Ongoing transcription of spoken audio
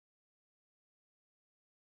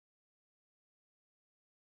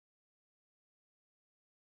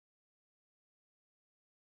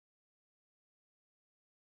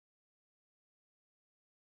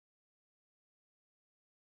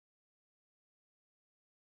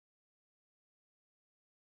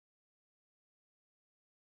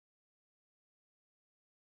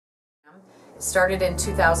started in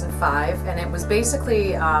 2005, and it was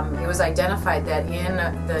basically, it was identified that in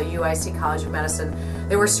the UIC College of Medicine,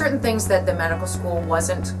 there were certain things that the medical school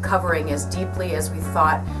wasn't covering as deeply as we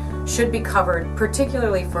thought should be covered,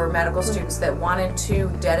 particularly for medical students that wanted to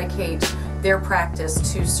dedicate their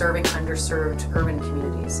practice to serving underserved urban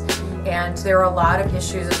communities. And there are a lot of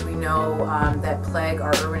issues, as we know, that plague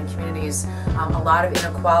our urban communities. A lot of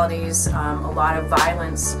inequalities, a lot of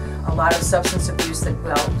violence, a lot of substance abuse that,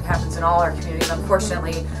 well, happens in all our communities,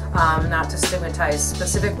 unfortunately, not to stigmatize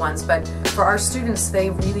specific ones, but for our students, they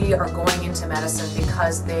really are going into medicine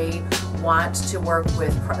because they want to work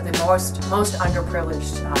with the most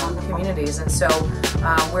underprivileged communities. And so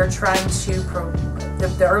we're trying to,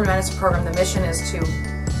 the Urban Medicine Program, the mission is to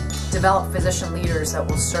develop physician leaders that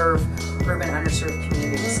will serve urban underserved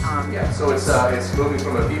communities. Yeah, so it's moving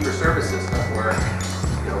from a fee-for-service system where,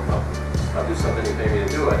 you know, I'll do something, you pay me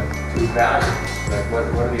to do it, to value. Like what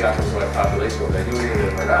are the outcomes of my population? Will I do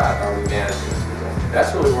anything or not? How are we managing it?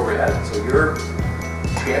 That's really where we're headed. So your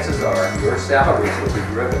chances are your salaries will be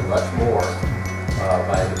driven much more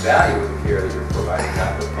by the value of the care that you're providing,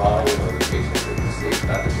 not the volume of the patients that you see.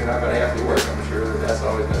 Not that you're not going to have to work. I'm sure that that's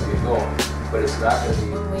always going to be a goal, but it's not going to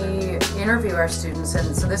be. When we interview our students,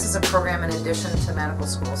 and so this is a program in addition to medical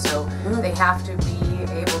school, so they have to be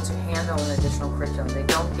able to handle an additional curriculum. They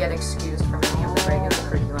don't get excused from any of the regular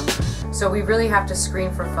curriculum. So we really have to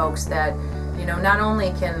screen for folks that, you know, not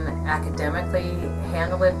only can academically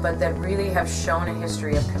handle it, but that really have shown a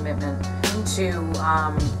history of commitment to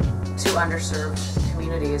underserved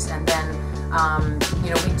communities. And then, you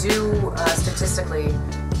know, we do statistically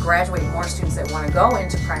graduate more students that want to go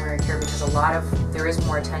into primary care because there is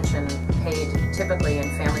more attention paid typically in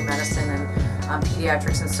family medicine and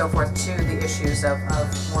pediatrics and so forth to the issues of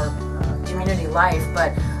more community life,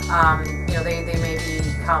 but you know, they may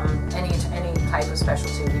become any type of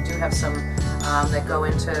specialty. We do have some that go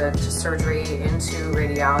into surgery, into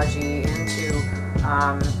radiology, into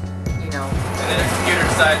you know. And then the computer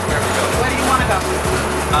decides where we go. Where do you want to go?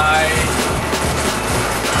 I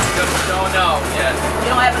don't know yet.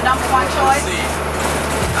 You don't have a number one choice? Let's see.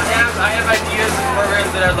 I have ideas and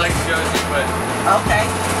programs that I'd like to go to, but okay.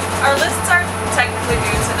 Our lists aren't technically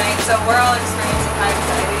due tonight, so we're all experiencing high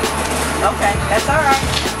anxiety. Okay, that's all right.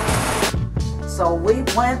 So we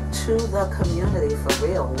went to the community for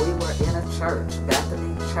real. We were in a church,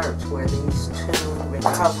 Bethany Church, where these two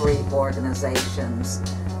recovery organizations,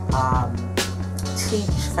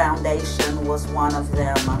 Teach Foundation was one of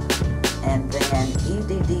them, and then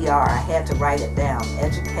EDDR, I had to write it down,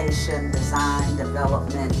 Education, Design,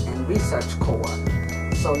 Development, and Research Corps.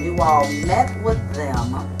 So you all met with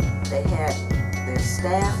them. They had their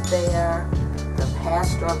staff there. The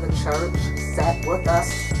pastor of the church sat with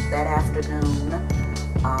us that afternoon,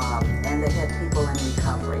 and they had people in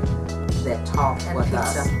recovery that talked with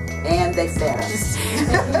pizza. us. And they fed us.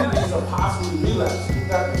 Communities are possibly relapsing, if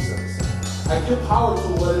that makes sense. I give power to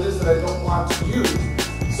what it is that I don't want to use.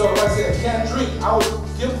 So if I say I can't drink, I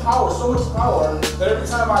would give power, so much power, that every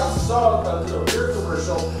time I saw a beer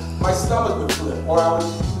commercial, my stomach would flip, or I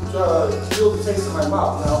would feel the taste in my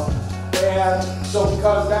mouth, you know? And so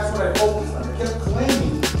because that's what I focused on. I kept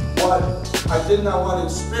claiming what I did not want to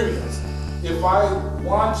experience. If I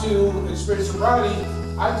want to experience sobriety,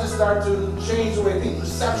 I just start to change the way I think,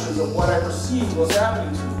 perceptions of what I perceive was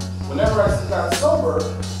happening to me. Whenever I got sober,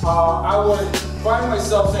 I would find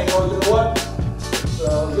myself saying, oh, you know what?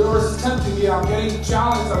 The universe is tempting me, I'm getting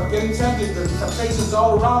challenged, I'm getting tempted, the temptation's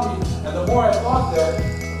all around me, and the more I thought that,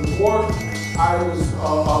 the more I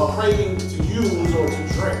was craving to use or to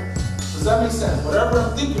drink. Does that make sense? Whatever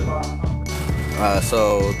I'm thinking about.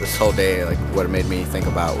 So this whole day, like what it made me think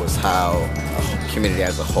about was how a community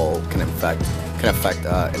as a whole can affect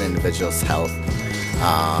an individual's health,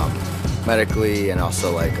 medically, and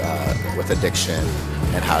also like with addiction,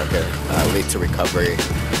 and how it can lead to recovery.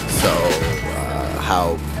 So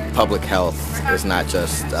how public health is not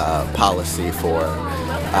just policy for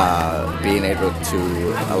being able to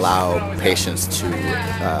allow patients to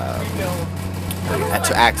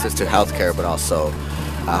access to healthcare, but also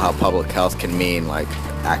how public health can mean like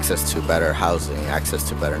access to better housing, access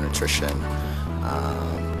to better nutrition,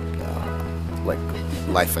 like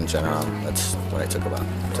life in general. That's what I took about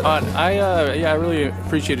today. I really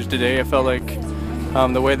appreciated today. I felt like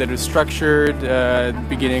the way that it was structured,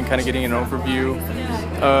 beginning kind of getting an overview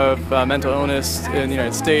of mental illness in the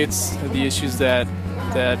United States, the issues that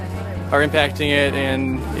are impacting it,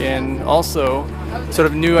 and also sort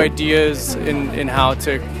of new ideas in how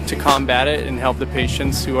to combat it and help the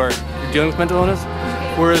patients who are dealing with mental illness,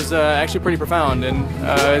 was actually pretty profound, and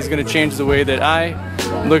is going to change the way that I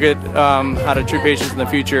look at how to treat patients in the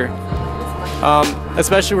future.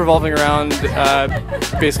 especially revolving around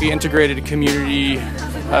basically integrated community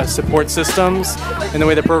support systems and the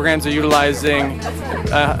way the programs are utilizing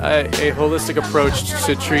a holistic approach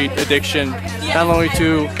to treat addiction, not only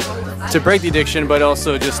to break the addiction, but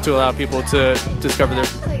also just to allow people to discover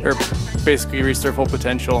or basically reach their full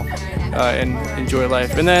potential and enjoy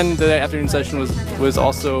life. And then the afternoon session was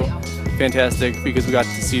also fantastic because we got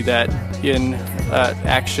to see that in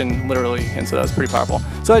action, literally, and so that was pretty powerful.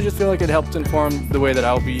 So I just feel like it helped inform the way that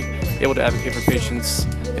I'll be able to advocate for patients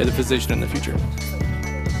as a physician in the future.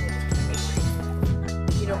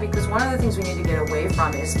 You know, because one of the things we need to get away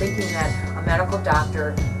from is thinking that a medical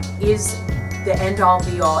doctor is the end-all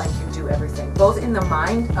be-all and can do everything, both in the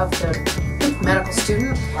mind of the medical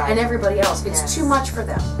student and everybody else. It's too much for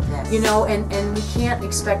them, you know, and we can't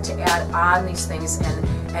expect to add on these things and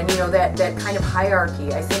you know, that kind of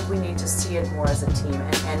hierarchy. I think we need to see it more as a team,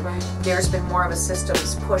 and there's been more of a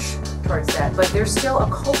systems push towards that, but there's still a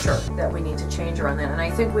culture that we need to change around that, and I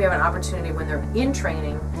think we have an opportunity when they're in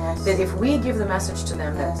training that if we give the message to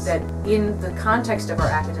them that in the context of our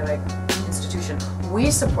academic institution, we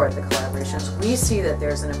support the collaborations, we see that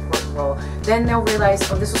there's an important role, then they'll realize,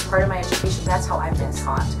 oh, this was part of my education, that's how I've been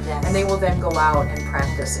taught. And they will then go out and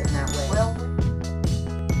practice in that way.